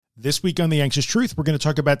This week on The Anxious Truth, we're going to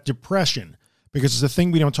talk about depression because it's a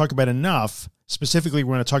thing we don't talk about enough. Specifically,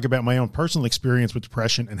 we're going to talk about my own personal experience with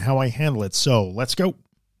depression and how I handle it. So let's go.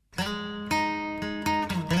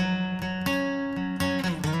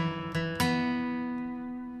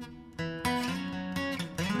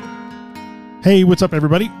 Hey, what's up,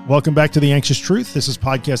 everybody? Welcome back to The Anxious Truth. This is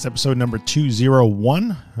podcast episode number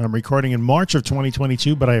 201. I'm recording in March of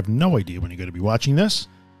 2022, but I have no idea when you're going to be watching this.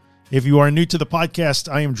 If you are new to the podcast,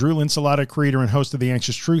 I am Drew Linsalata, creator and host of The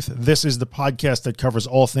Anxious Truth. This is the podcast that covers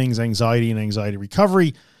all things anxiety and anxiety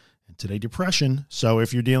recovery, and today depression. So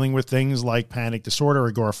if you're dealing with things like panic disorder or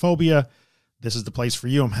agoraphobia, this is the place for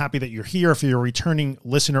you. I'm happy that you're here. If you're a returning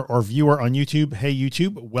listener or viewer on YouTube, hey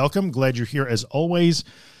YouTube, welcome. Glad you're here as always.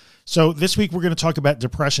 So this week we're going to talk about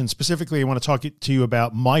depression. Specifically, I want to talk to you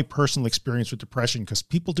about my personal experience with depression because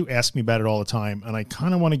people do ask me about it all the time, and I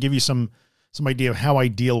kind of want to give you some idea of how I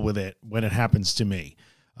deal with it when it happens to me.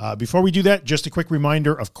 Before we do that, just a quick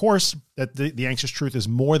reminder, of course, that the Anxious Truth is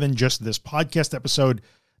more than just this podcast episode.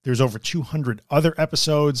 There's over 200 other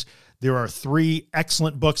episodes. There are 3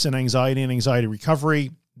 excellent books in anxiety and anxiety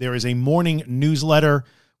recovery. There is a morning newsletter,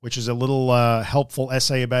 which is a little helpful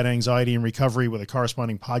essay about anxiety and recovery with a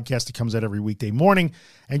corresponding podcast that comes out every weekday morning,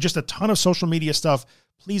 and just a ton of social media stuff.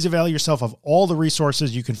 Please avail yourself of all the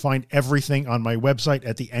resources. You can find everything on my website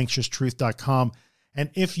at theanxioustruth.com.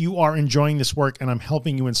 And if you are enjoying this work and I'm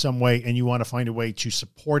helping you in some way and you want to find a way to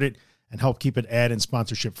support it and help keep it ad and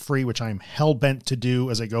sponsorship free, which I am hell-bent to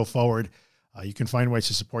do as I go forward, you can find ways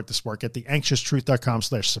to support this work at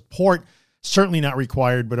theanxioustruth.com/support. Certainly not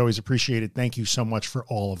required, but always appreciated. Thank you so much for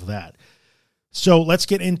all of that. So let's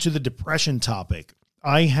get into the depression topic.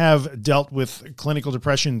 I have dealt with clinical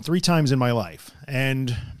depression 3 times in my life,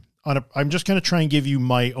 and I'm just going to try and give you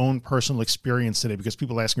my own personal experience today because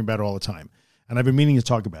people ask me about it all the time, and I've been meaning to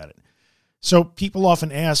talk about it. So people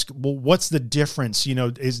often ask, well, what's the difference? You know,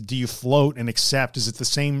 do you float and accept? Is it the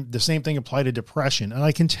same thing apply to depression? And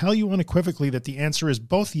I can tell you unequivocally that the answer is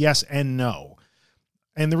both yes and no.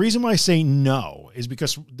 And the reason why I say no is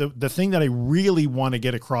because the thing that I really want to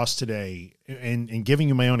get across today in giving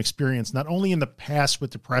you my own experience, not only in the past with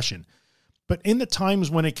depression, but in the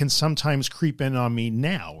times when it can sometimes creep in on me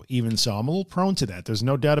now, even so. I'm a little prone to that. There's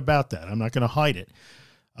no doubt about that. I'm not going to hide it.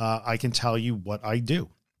 I can tell you what I do.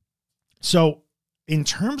 So in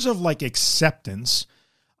terms of like acceptance,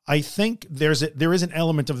 I think there is an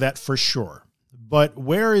element of that for sure. But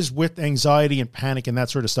whereas with anxiety and panic and that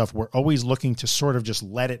sort of stuff, we're always looking to sort of just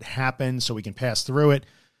let it happen so we can pass through it.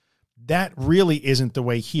 That really isn't the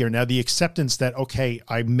way here. Now, the acceptance that, okay,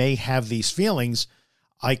 I may have these feelings,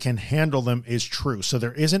 I can handle them is true. So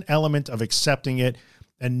there is an element of accepting it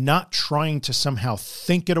and not trying to somehow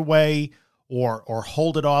think it away or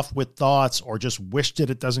hold it off with thoughts or just wish that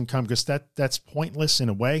it doesn't come, because that's pointless in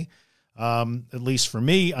a way. At least for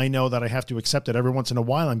me, I know that I have to accept it every once in a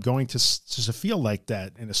while. I'm going to feel like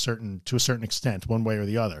that to a certain extent, one way or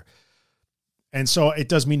the other. And so it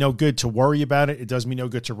does me no good to worry about it. It does me no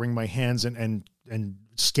good to wring my hands and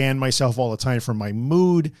scan myself all the time for my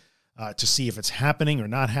mood, to see if it's happening or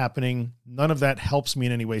not happening. None of that helps me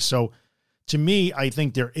in any way. So to me, I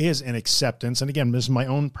think there is an acceptance. And again, this is my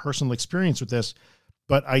own personal experience with this.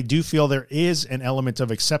 But I do feel there is an element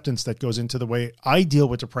of acceptance that goes into the way I deal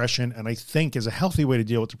with depression, and I think is a healthy way to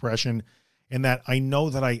deal with depression, in that I know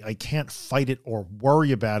that I can't fight it or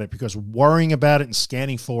worry about it, because worrying about it and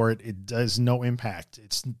scanning for it does no impact.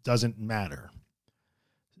 It doesn't matter.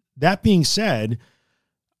 That being said,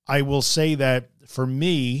 I will say that for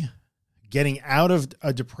me, getting out of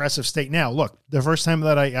a depressive state. Now, look, the first time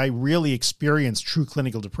that I really experienced true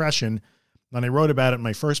clinical depression, and I wrote about it in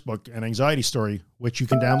my first book, An Anxiety Story, which you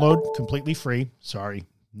can download completely free. Sorry,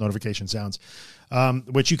 notification sounds.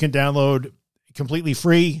 Which you can download completely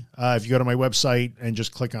free. If you go to my website and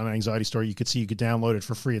just click on An Anxiety Story, you could download it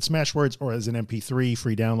for free at Smashwords or as an MP3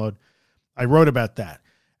 free download. I wrote about that.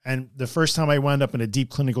 And the first time I wound up in a deep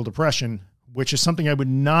clinical depression, which is something I would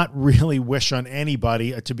not really wish on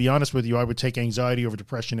anybody. To be honest with you, I would take anxiety over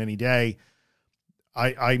depression any day.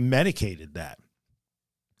 I medicated that.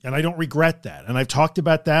 And I don't regret that. And I've talked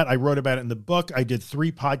about that. I wrote about it in the book. I did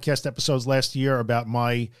 3 podcast episodes last year about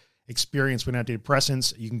my experience with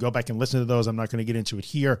antidepressants. You can go back and listen to those. I'm not going to get into it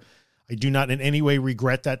here. I do not in any way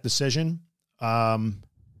regret that decision.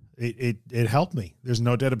 It helped me. There's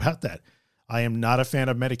no doubt about that. I am not a fan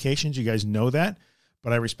of medications. You guys know that.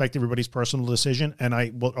 But I respect everybody's personal decision. And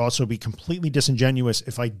I will also be completely disingenuous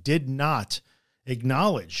if I did not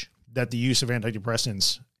acknowledge that the use of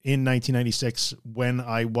antidepressants in 1996, when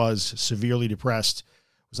I was severely depressed,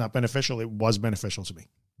 was not beneficial. It was beneficial to me.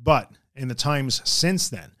 But in the times since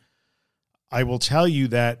then, I will tell you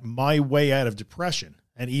that my way out of depression,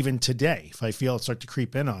 and even today, if I feel it start to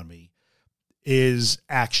creep in on me, is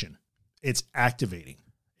action. It's activating.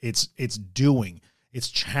 It's doing. It's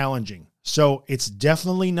challenging. So it's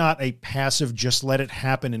definitely not a passive, just let it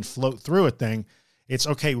happen and float through it thing. It's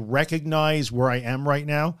okay, recognize where I am right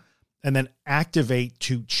now, and then activate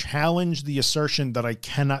to challenge the assertion that I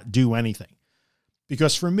cannot do anything.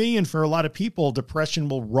 Because for me and for a lot of people, depression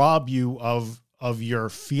will rob you of your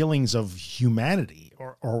feelings of humanity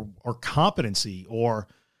or competency or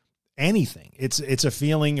anything. It's a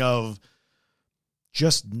feeling of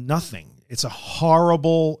just nothing. It's a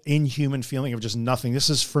horrible, inhuman feeling of just nothing. This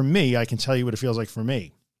is for me. I can tell you what it feels like for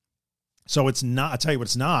me. So it's not, I'll tell you what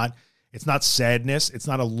it's not. It's not sadness. It's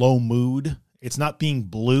not a low mood. It's not being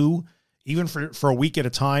blue. Even for a week at a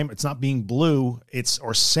time, it's not being blue.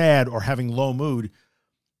 Or sad or having low mood.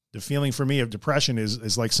 The feeling for me of depression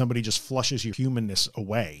is like somebody just flushes your humanness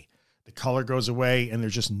away. The color goes away and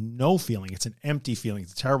there's just no feeling. It's an empty feeling.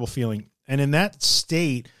 It's a terrible feeling. And in that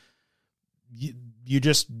state, you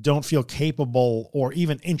just don't feel capable or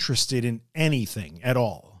even interested in anything at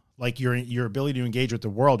all. Like your ability to engage with the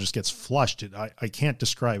world just gets flushed. I can't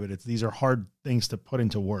describe it. These are hard things to put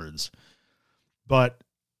into words. But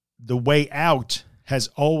the way out has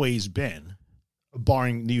always been,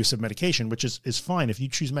 barring the use of medication, which is fine. If you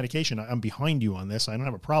choose medication, I'm behind you on this. I don't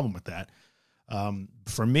have a problem with that.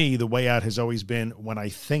 For me, the way out has always been when I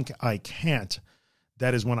think I can't,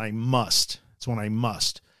 that is when I must. It's when I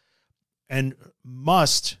must. And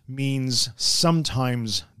must means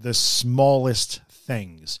sometimes the smallest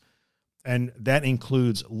things. And that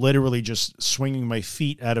includes literally just swinging my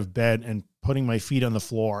feet out of bed and putting my feet on the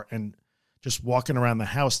floor and just walking around the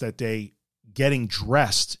house that day, getting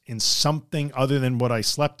dressed in something other than what I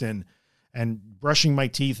slept in, and brushing my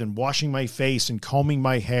teeth and washing my face and combing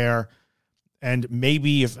my hair. And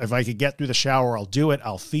maybe if I could get through the shower, I'll do it.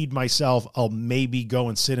 I'll feed myself. I'll maybe go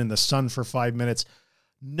and sit in the sun for 5 minutes.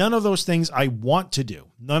 None of those things I want to do.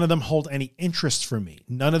 None of them hold any interest for me.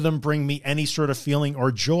 None of them bring me any sort of feeling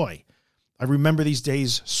or joy. I remember these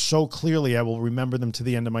days so clearly. I will remember them to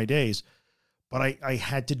the end of my days, but I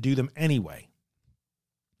had to do them anyway.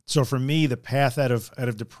 So for me, the path out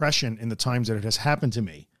of depression in the times that it has happened to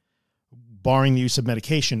me, barring the use of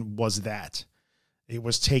medication, was that. It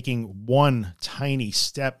was taking one tiny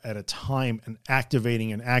step at a time and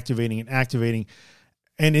activating and activating and activating.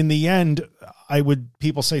 And in the end,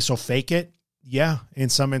 people say, so fake it. Yeah. In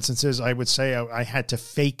some instances, I would say I had to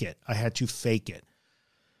fake it. I had to fake it.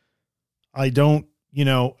 I don't,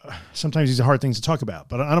 sometimes these are hard things to talk about,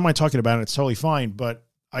 but I don't mind talking about it. It's totally fine. But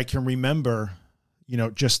I can remember,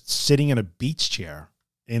 just sitting in a beach chair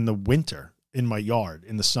in the winter in my yard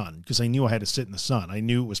in the sun, because I knew I had to sit in the sun. I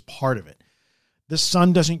knew it was part of it. The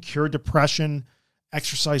sun doesn't cure depression.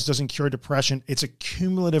 Exercise doesn't cure depression. It's a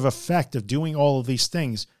cumulative effect of doing all of these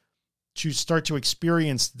things to start to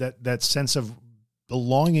experience that sense of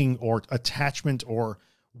belonging or attachment or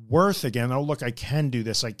worth again. Oh, look, I can do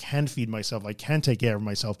this. I can feed myself. I can take care of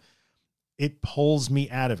myself. It pulls me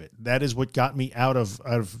out of it. That is what got me out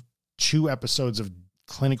of 2 episodes of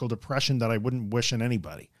clinical depression that I wouldn't wish on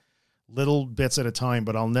anybody. Little bits at a time,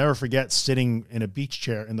 but I'll never forget sitting in a beach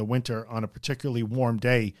chair in the winter on a particularly warm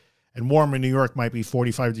day. And warm in New York might be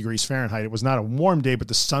 45 degrees Fahrenheit. It was not a warm day, but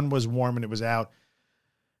the sun was warm and it was out.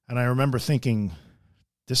 And I remember thinking,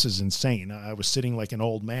 this is insane. I was sitting like an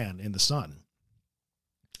old man in the sun.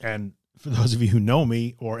 And for those of you who know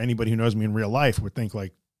me, or anybody who knows me in real life, would think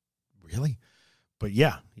like, really? But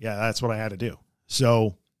yeah, that's what I had to do.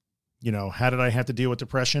 So, how did I have to deal with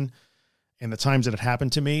depression? And the times that it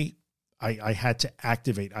happened to me, I had to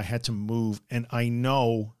activate. I had to move. And I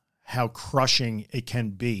know how crushing it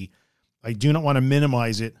can be. I do not want to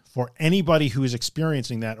minimize it for anybody who is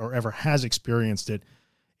experiencing that or ever has experienced it.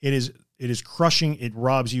 It is crushing. It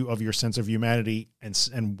robs you of your sense of humanity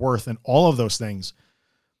and worth and all of those things.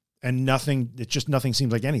 And nothing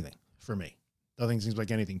seems like anything for me. Nothing seems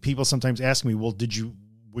like anything. People sometimes ask me, well,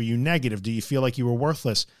 were you negative? Do you feel like you were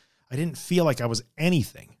worthless? I didn't feel like I was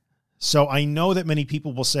anything. So I know that many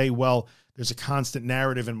people will say, well, there's a constant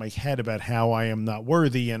narrative in my head about how I am not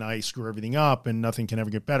worthy and I screw everything up and nothing can ever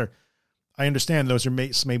get better. I understand those are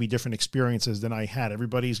maybe different experiences than I had.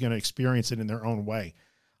 Everybody's going to experience it in their own way.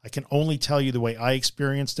 I can only tell you the way I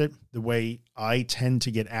experienced it, the way I tend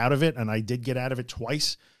to get out of it, and I did get out of it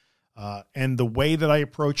twice. And the way that I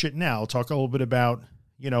approach it now. I'll talk a little bit about,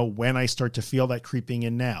 when I start to feel that creeping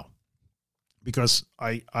in now, because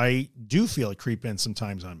I do feel it creep in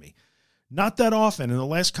sometimes on me. Not that often. In the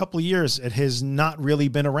last couple of years, it has not really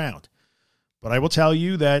been around. But I will tell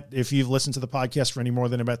you that if you've listened to the podcast for any more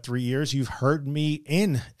than about 3 years, you've heard me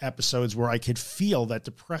in episodes where I could feel that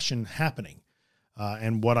depression happening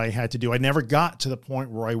and what I had to do. I never got to the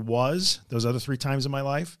point where I was those other 3 times in my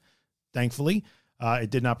life. Thankfully,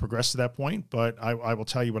 it did not progress to that point, but I will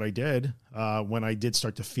tell you what I did when I did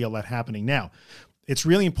start to feel that happening. Now, it's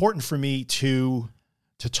really important for me to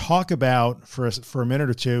talk about for a minute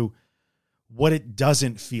or two what it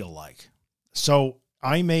doesn't feel like. So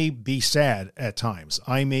I may be sad at times.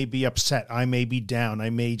 I may be upset. I may be down. I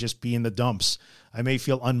may just be in the dumps. I may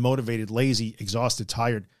feel unmotivated, lazy, exhausted,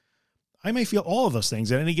 tired. I may feel all of those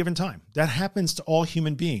things at any given time. That happens to all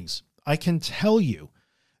human beings. I can tell you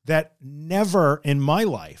that never in my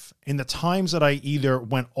life, in the times that I either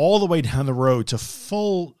went all the way down the road to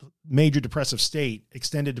full major depressive state,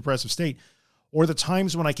 extended depressive state, or the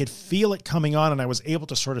times when I could feel it coming on and I was able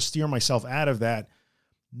to sort of steer myself out of that,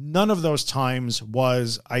 none of those times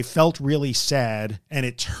was I felt really sad and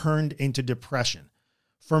it turned into depression.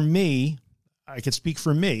 For me, I could speak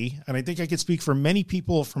for me, and I think I could speak for many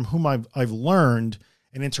people from whom I've learned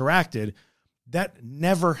and interacted, that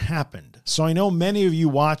never happened. So I know many of you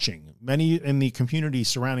watching, many in the community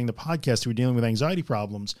surrounding the podcast who are dealing with anxiety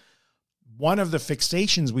problems, one of the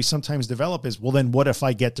fixations we sometimes develop is, well, then what if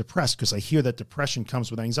I get depressed? Because I hear that depression comes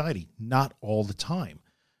with anxiety. Not all the time.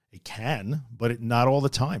 It can, but not all the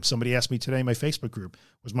time. Somebody asked me today in my Facebook group,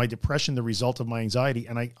 was my depression the result of my anxiety?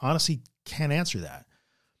 And I honestly can't answer that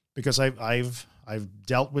because I've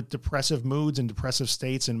dealt with depressive moods and depressive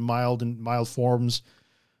states in mild forms,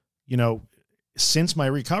 since my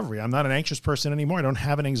recovery. I'm not an anxious person anymore. I don't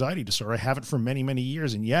have an anxiety disorder. I haven't for many, many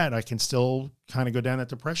years. And yet I can still kind of go down that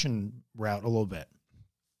depression route a little bit.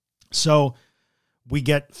 So we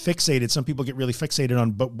get fixated. Some people get really fixated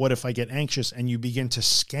on, but what if I get anxious? And you begin to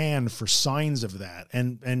scan for signs of that.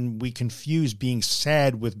 And we confuse being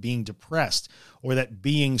sad with being depressed, or that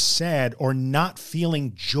being sad or not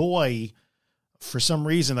feeling joy for some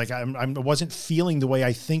reason, like I wasn't feeling the way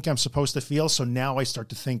I think I'm supposed to feel. So now I start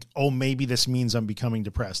to think, oh, maybe this means I'm becoming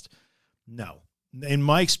depressed. No, in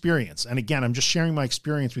my experience. And again, I'm just sharing my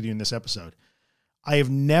experience with you in this episode. I have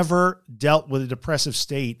never dealt with a depressive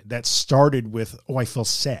state that started with, oh, I feel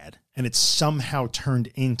sad, and it's somehow turned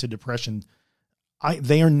into depression.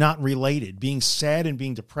 They are not related. Being sad and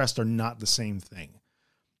being depressed are not the same thing.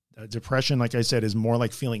 Depression, like I said, is more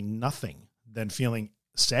like feeling nothing than feeling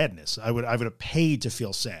sadness. I would have paid to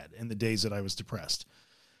feel sad in the days that I was depressed.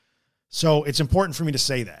 So it's important for me to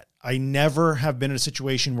say that. I never have been in a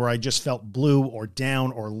situation where I just felt blue or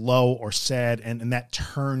down or low or sad and that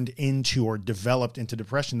turned into or developed into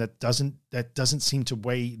depression. That doesn't seem to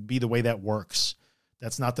be the way that works.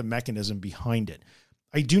 That's not the mechanism behind it.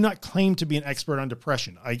 I do not claim to be an expert on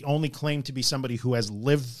depression. I only claim to be somebody who has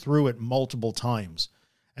lived through it multiple times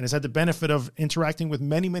and has had the benefit of interacting with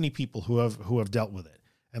many, many people who have dealt with it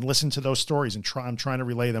and listened to those stories, and I'm trying to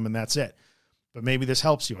relay them, and that's it. But maybe this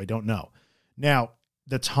helps you. I don't know. Now,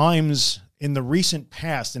 the times in the recent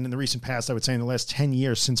past, I would say in the last 10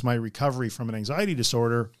 years since my recovery from an anxiety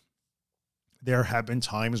disorder, there have been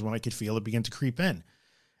times when I could feel it begin to creep in.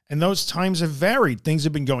 And those times have varied. Things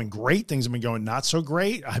have been going great. Things have been going not so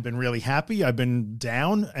great. I've been really happy. I've been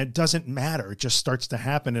down. It doesn't matter. It just starts to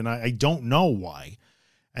happen, and I don't know why.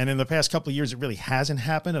 And in the past couple of years, it really hasn't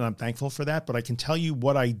happened, and I'm thankful for that. But I can tell you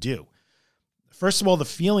what I do. First of all, the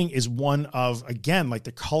feeling is one of, again, like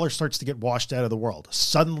the color starts to get washed out of the world.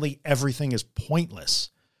 Suddenly, everything is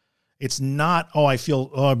pointless. It's not,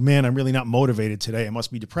 oh man, I'm really not motivated today. I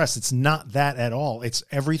must be depressed. It's not that at all. It's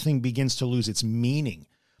everything begins to lose its meaning.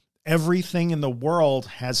 Everything in the world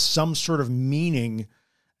has some sort of meaning.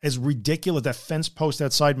 As ridiculous, that fence post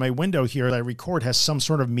outside my window here that I record has some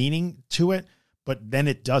sort of meaning to it, but then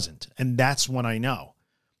it doesn't. And that's when I know.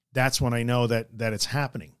 That's when I know that it's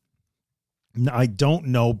happening. I don't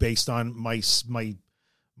know based on my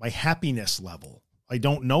happiness level. I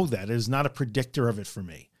don't know that. It is not a predictor of it for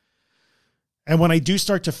me. And when I do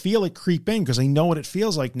start to feel it creep in, because I know what it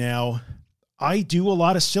feels like now, I do a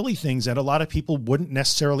lot of silly things that a lot of people wouldn't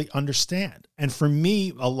necessarily understand. And for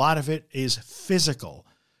me, a lot of it is physical.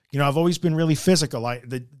 I've always been really physical. I've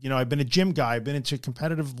been a gym guy. I've been into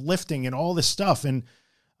competitive lifting and all this stuff. And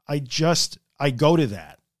I go to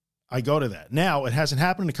that. Now, it hasn't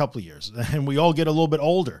happened in a couple of years, and we all get a little bit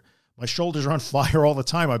older. My shoulders are on fire all the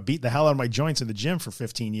time. I beat the hell out of my joints in the gym for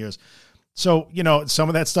 15 years. So, some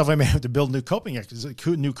of that stuff I may have to build new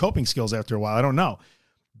coping skills after a while. I don't know.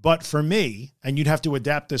 But for me, and you'd have to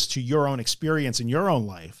adapt this to your own experience in your own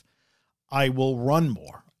life, I will run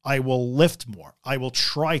more. I will lift more. I will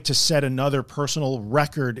try to set another personal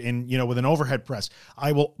record in, with an overhead press.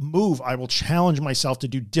 I will move. I will challenge myself to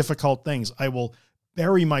do difficult things. I will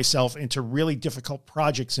bury myself into really difficult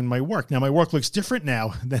projects in my work. Now, my work looks different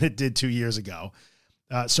now than it did 2 years ago.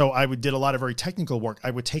 So I did a lot of very technical work. I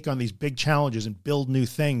would take on these big challenges and build new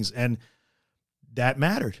things. And that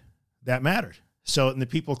mattered. That mattered. So, and the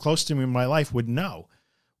people close to me in my life would know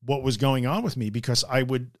what was going on with me, because I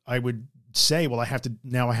would say, well, I have to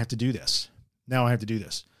do this. Now I have to do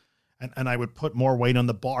this. And I would put more weight on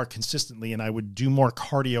the bar consistently, and I would do more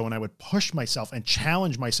cardio, and I would push myself and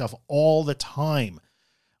challenge myself all the time,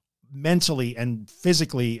 mentally and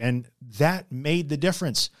physically. And that made the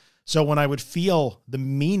difference. So when I would feel the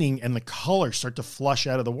meaning and the color start to flush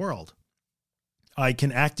out of the world, I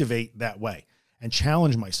can activate that way and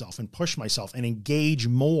challenge myself and push myself and engage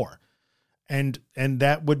more. And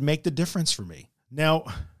that would make the difference for me. Now,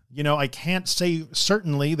 I can't say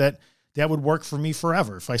certainly that would work for me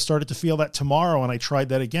forever. If I started to feel that tomorrow and I tried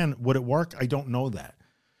that again, would it work? I don't know that,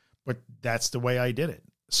 but that's the way I did it.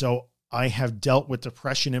 So I have dealt with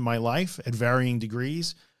depression in my life at varying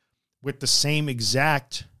degrees with the same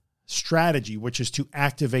exact strategy, which is to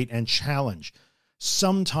activate and challenge.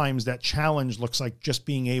 Sometimes that challenge looks like just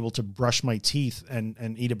being able to brush my teeth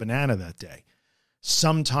and eat a banana that day.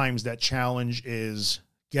 Sometimes that challenge is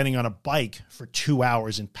getting on a bike for 2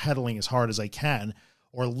 hours and pedaling as hard as I can,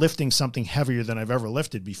 or lifting something heavier than I've ever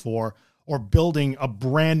lifted before, or building a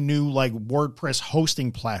brand new WordPress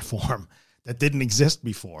hosting platform that didn't exist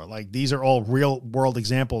before. These are all real world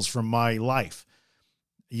examples from my life.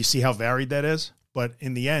 You see how varied that is? But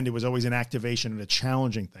in the end, it was always an activation and a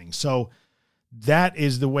challenging thing. So that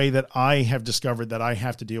is the way that I have discovered that I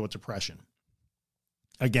have to deal with depression.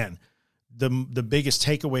 Again, the biggest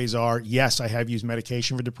takeaways are, yes, I have used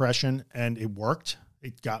medication for depression and it worked.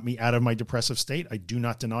 It got me out of my depressive state. I do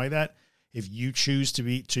not deny that. If you choose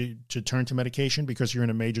to turn to medication because you're in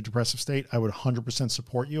a major depressive state, I would 100%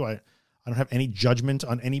 support you. I don't have any judgment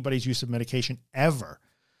on anybody's use of medication ever,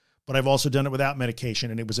 but I've also done it without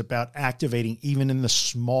medication. And it was about activating even in the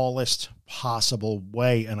smallest possible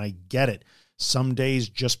way. And I get it. Some days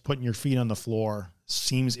just putting your feet on the floor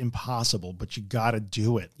seems impossible, but you got to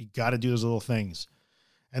do it. You got to do those little things.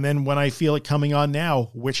 And then when I feel it coming on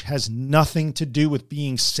now, which has nothing to do with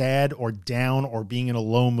being sad or down or being in a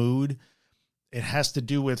low mood, it has to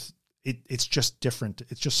do with it. It's just different.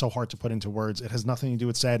 It's just so hard to put into words. It has nothing to do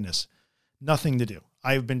with sadness. Nothing to do.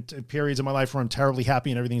 I've been in periods of my life where I'm terribly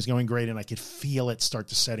happy and everything's going great, and I could feel it start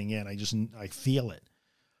to setting in. I feel it.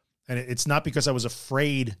 And it's not because I was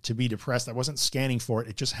afraid to be depressed. I wasn't scanning for it.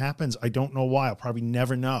 It just happens. I don't know why. I'll probably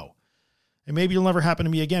never know. And maybe it'll never happen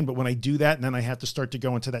to me again. But when I do that, and then I have to start to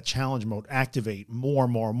go into that challenge mode, activate more,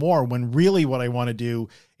 when really what I want to do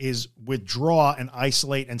is withdraw and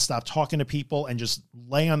isolate and stop talking to people and just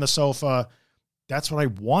lay on the sofa. That's what I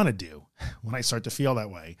want to do when I start to feel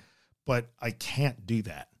that way. But I can't do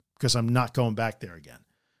that because I'm not going back there again.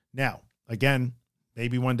 Now, again,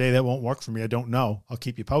 maybe one day that won't work for me. I don't know. I'll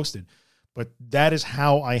keep you posted. But that is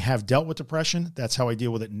how I have dealt with depression. That's how I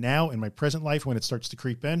deal with it now in my present life when it starts to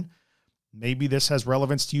creep in. Maybe this has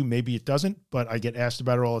relevance to you. Maybe it doesn't, but I get asked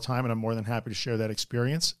about it all the time, and I'm more than happy to share that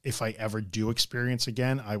experience. If I ever do experience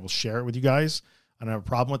again, I will share it with you guys. I don't have a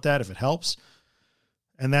problem with that if it helps.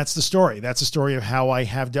 And that's the story. That's the story of how I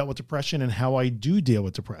have dealt with depression and how I do deal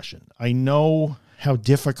with depression. I know how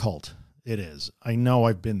difficult it is. I know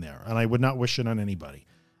I've been there, and I would not wish it on anybody.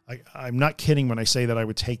 I'm not kidding when I say that I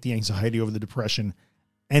would take the anxiety over the depression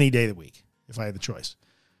any day of the week if I had the choice.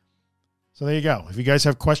 So there you go. If you guys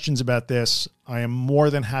have questions about this, I am more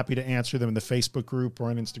than happy to answer them in the Facebook group or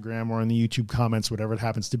on Instagram or in the YouTube comments, whatever it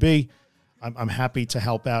happens to be. I'm happy to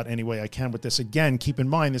help out any way I can with this. Again, keep in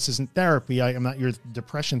mind, this isn't therapy. I am not your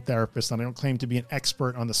depression therapist, and I don't claim to be an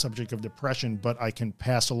expert on the subject of depression, but I can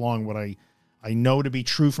pass along what I know to be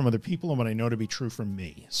true from other people and what I know to be true from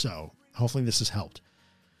me. So hopefully this has helped.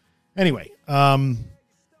 Anyway,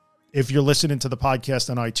 if you're listening to the podcast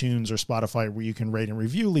on iTunes or Spotify, where you can rate and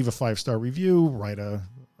review, leave a 5-star review, write a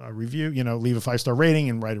review, leave a 5-star rating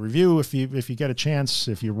and write a review. If you get a chance,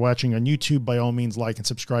 if you're watching on YouTube, by all means, like and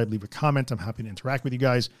subscribe, leave a comment. I'm happy to interact with you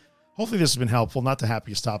guys. Hopefully this has been helpful. Not the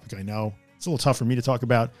happiest topic, I know. It's a little tough for me to talk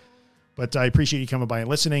about, but I appreciate you coming by and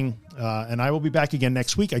listening. And I will be back again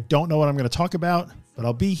next week. I don't know what I'm going to talk about, but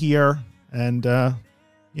I'll be here, and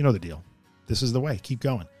you know the deal. This is the way. Keep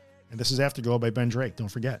going. And this is Afterglow by Ben Drake. Don't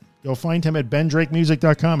forget. Go find him at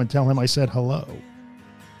bendrakemusic.com and tell him I said hello.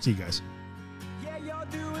 See you guys. Yeah, you're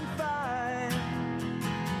doing fine.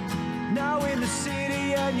 Now in the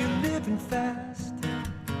city and you're living fast.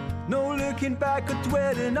 No looking back or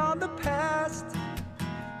dwelling on the past.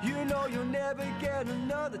 You know you'll never get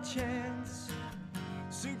another chance.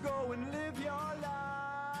 So go and live your life.